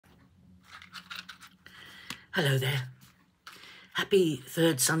Hello there. Happy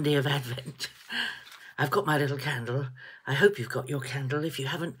third Sunday of Advent. I've got my little candle. I hope you've got your candle. If you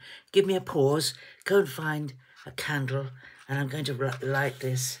haven't, give me a pause. Go and find a candle, and I'm going to light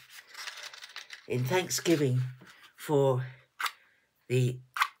this in thanksgiving for the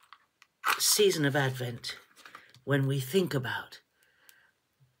season of Advent, when we think about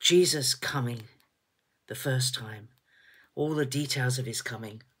Jesus coming the first time, all the details of his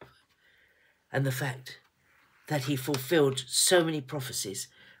coming, and the fact that he fulfilled so many prophecies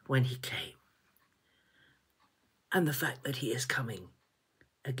when he came, and the fact that he is coming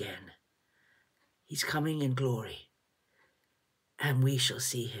again. He's coming in glory, and we shall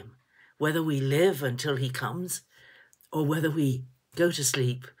see him, whether we live until he comes or whether we go to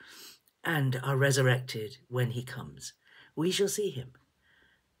sleep and are resurrected when he comes. We shall see him.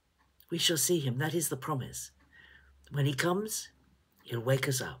 We shall see him. That is the promise. When he comes, he'll wake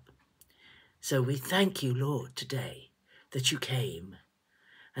us up. So we thank you, Lord, today that you came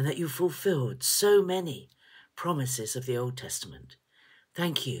and that you fulfilled so many promises of the Old Testament.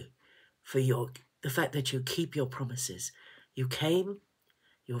 Thank you for the fact that you keep your promises. You came,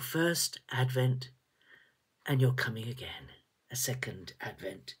 your first Advent, and you're coming again, a second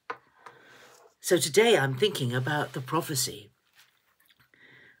Advent. So today I'm thinking about the prophecy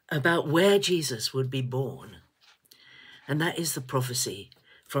about where Jesus would be born. And that is the prophecy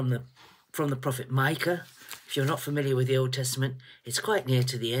from the prophet Micah. If you're not familiar with the Old Testament, it's quite near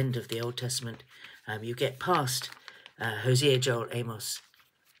to the end of the Old Testament. You get past Hosea, Joel, Amos,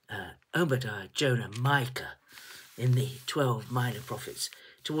 Obadiah, Jonah, Micah in the 12 minor prophets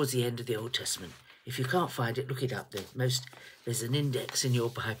towards the end of the Old Testament. If you can't find it, look it up. There's an index in your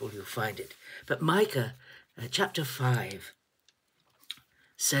Bible, you'll find it. But Micah chapter 5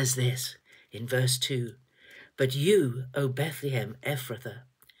 says this in verse 2, "But you, O Bethlehem Ephrathah,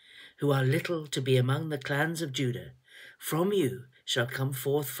 who are little to be among the clans of Judah, from you shall come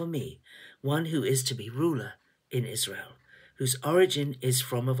forth for me one who is to be ruler in Israel, whose origin is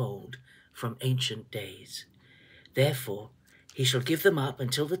from of old, from ancient days. Therefore he shall give them up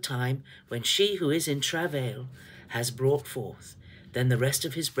until the time when she who is in travail has brought forth. Then the rest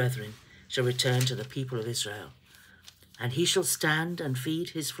of his brethren shall return to the people of Israel. And he shall stand and feed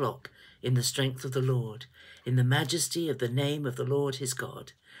his flock in the strength of the Lord, in the majesty of the name of the Lord his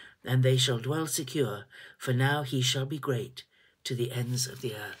God. And they shall dwell secure, for now he shall be great to the ends of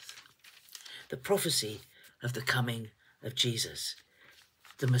the earth." The prophecy of the coming of Jesus,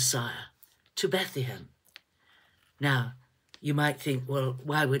 the Messiah, to Bethlehem. Now, you might think, well,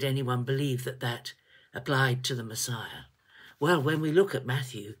 why would anyone believe that that applied to the Messiah? Well, when we look at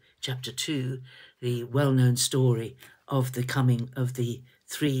Matthew chapter 2, the well-known story of the coming of the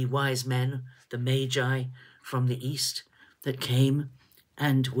 3 wise men, the Magi from the east, that came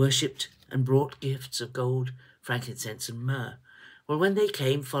and worshipped and brought gifts of gold, frankincense and myrrh. Well, when they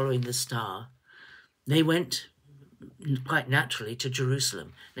came following the star, they went quite naturally to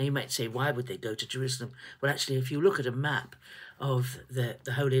Jerusalem. Now you might say, why would they go to Jerusalem? Well, actually, if you look at a map of the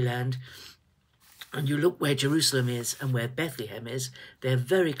Holy Land, and you look where Jerusalem is and where Bethlehem is, they're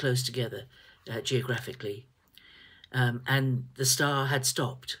very close together geographically. And the star had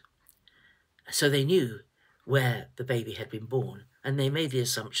stopped. So they knew where the baby had been born. And they made the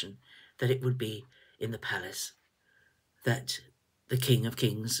assumption that it would be in the palace, that the King of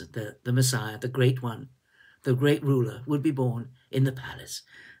Kings, the Messiah, the great one, the great ruler, would be born in the palace.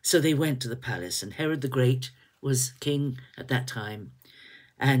 So they went to the palace, and Herod the Great was king at that time.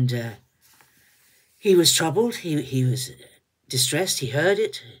 And he was troubled, he was distressed, he heard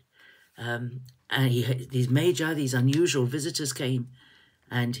it. And these Magi, these unusual visitors came,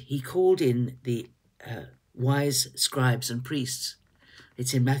 and he called in the wise scribes and priests,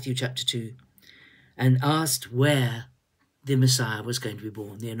 it's in Matthew chapter 2, and asked where the Messiah was going to be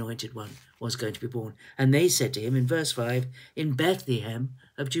born, the anointed one was going to be born. And they said to him in verse 5, "In Bethlehem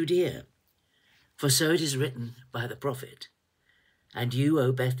of Judea, for so it is written by the prophet, and you,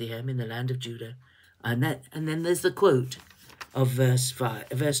 O Bethlehem, in the land of Judah." And then there's the quote of verse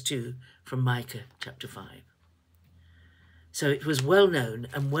 2 from Micah chapter 5. So it was well known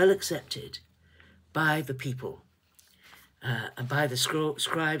and well accepted by the people, and by the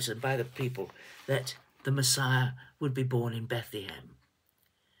scribes and by the people, that the Messiah would be born in Bethlehem.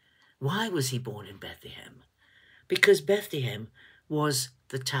 Why was he born in Bethlehem? Because Bethlehem was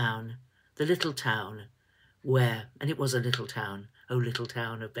the town, the little town where, and it was a little town, oh little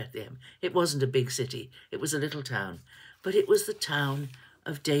town of Bethlehem. It wasn't a big city, it was a little town, but it was the town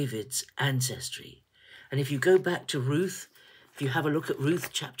of David's ancestry. And if you go back to Ruth, if you have a look at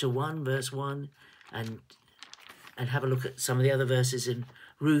Ruth chapter 1, verse 1, and have a look at some of the other verses in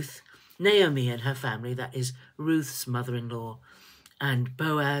Ruth, Naomi and her family, that is Ruth's mother-in-law, and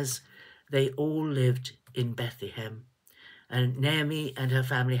Boaz, they all lived in Bethlehem. And Naomi and her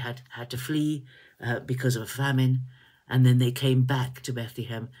family had to flee because of a famine, and then they came back to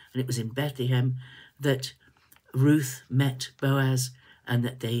Bethlehem, and it was in Bethlehem that Ruth met Boaz, and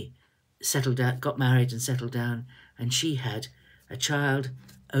that they settled down, got married and settled down, and she had a child,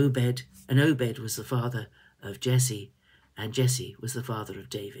 Obed, and Obed was the father of Jesse, and Jesse was the father of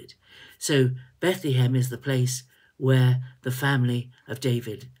David. So Bethlehem is the place where the family of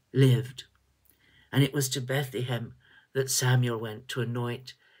David lived. And it was to Bethlehem that Samuel went to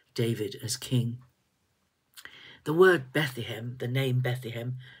anoint David as king. The word Bethlehem, the name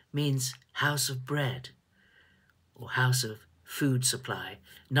Bethlehem, means house of bread, or house of food supply,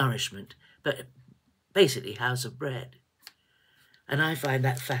 nourishment, but basically house of bread. And I find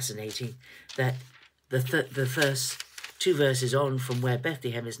that fascinating, that the first 2 verses on from where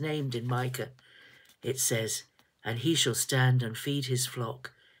Bethlehem is named in Micah, it says, "And he shall stand and feed his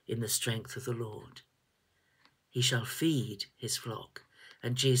flock in the strength of the Lord." He shall feed his flock.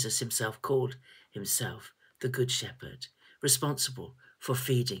 And Jesus himself called himself the Good Shepherd, responsible for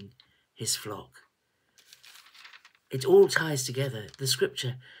feeding his flock. It all ties together. The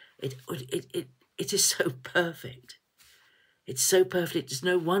scripture, it is so perfect. It's so perfect. It's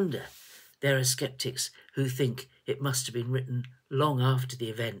no wonder there are skeptics who think it must have been written long after the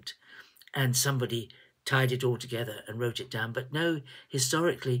event and somebody tied it all together and wrote it down. But no,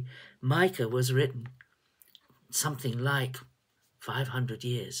 historically, Micah was written something like 500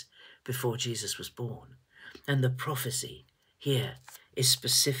 years before Jesus was born. And the prophecy here is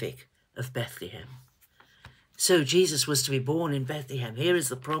specific of Bethlehem. So Jesus was to be born in Bethlehem. Here is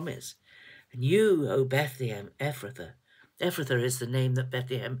the promise. And you, O Bethlehem, Ephrathah. Ephrathah is the name that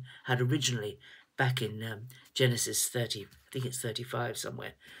Bethlehem had originally back in Genesis 30, I think it's 35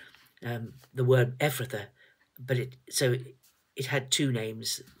 somewhere. The word Ephrathah, but it had 2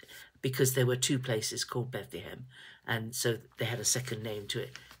 names because there were 2 places called Bethlehem. And so they had a second name to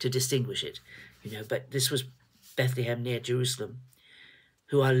it to distinguish it, but this was Bethlehem near Jerusalem.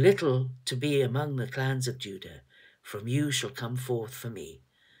 Who are little to be among the clans of Judah, from you shall come forth for me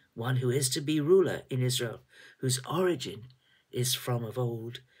one who is to be ruler in Israel, whose origin is from of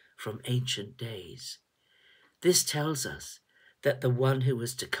old, from ancient days. This tells us that the one who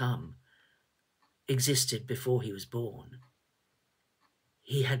was to come existed before he was born.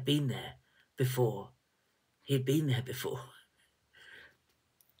 He had been there before. He had been there before,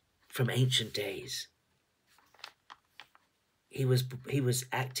 from ancient days. He was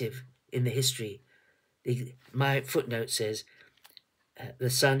active in the history. My footnote says, the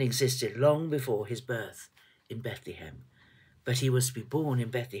Son existed long before his birth in Bethlehem, but he was to be born in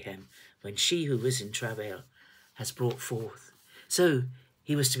Bethlehem when she who was in travail has brought forth. So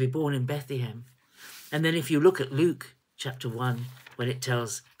he was to be born in Bethlehem. And then if you look at Luke chapter 1, when it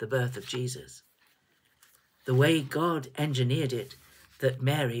tells the birth of Jesus, the way God engineered it, that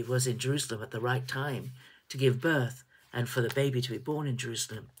Mary was in Jerusalem at the right time to give birth and for the baby to be born in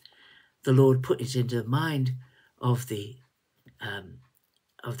Jerusalem, the Lord put it into the mind of the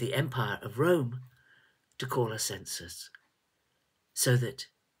Empire of Rome to call a census, so that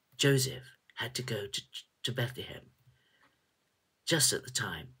Joseph had to go to Bethlehem just at the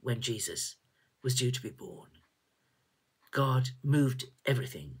time when Jesus was due to be born. God moved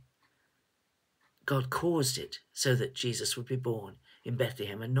everything. God caused it so that Jesus would be born in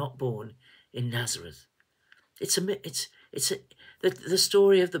Bethlehem and not born in Nazareth. The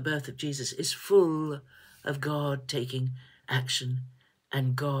story of the birth of Jesus is full of God taking action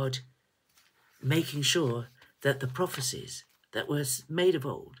and God making sure that the prophecies that were made of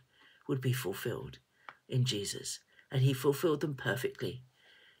old would be fulfilled in Jesus. And he fulfilled them perfectly.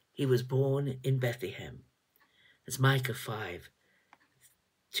 He was born in Bethlehem. As Micah 5,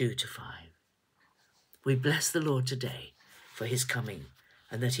 2-5. We bless the Lord today for his coming,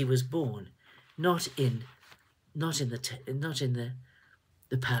 and that he was born not in the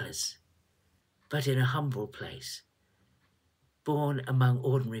palace, but in a humble place, born among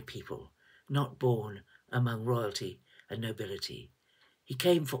ordinary people, not born among royalty and nobility. He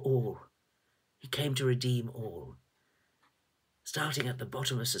came for all. He came to redeem all. Starting at the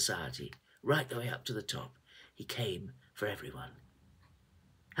bottom of society, right the way up to the top, he came for everyone.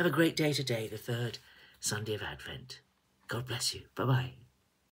 Have a great day today, the 3rd Sunday of Advent. God bless you. Bye-bye.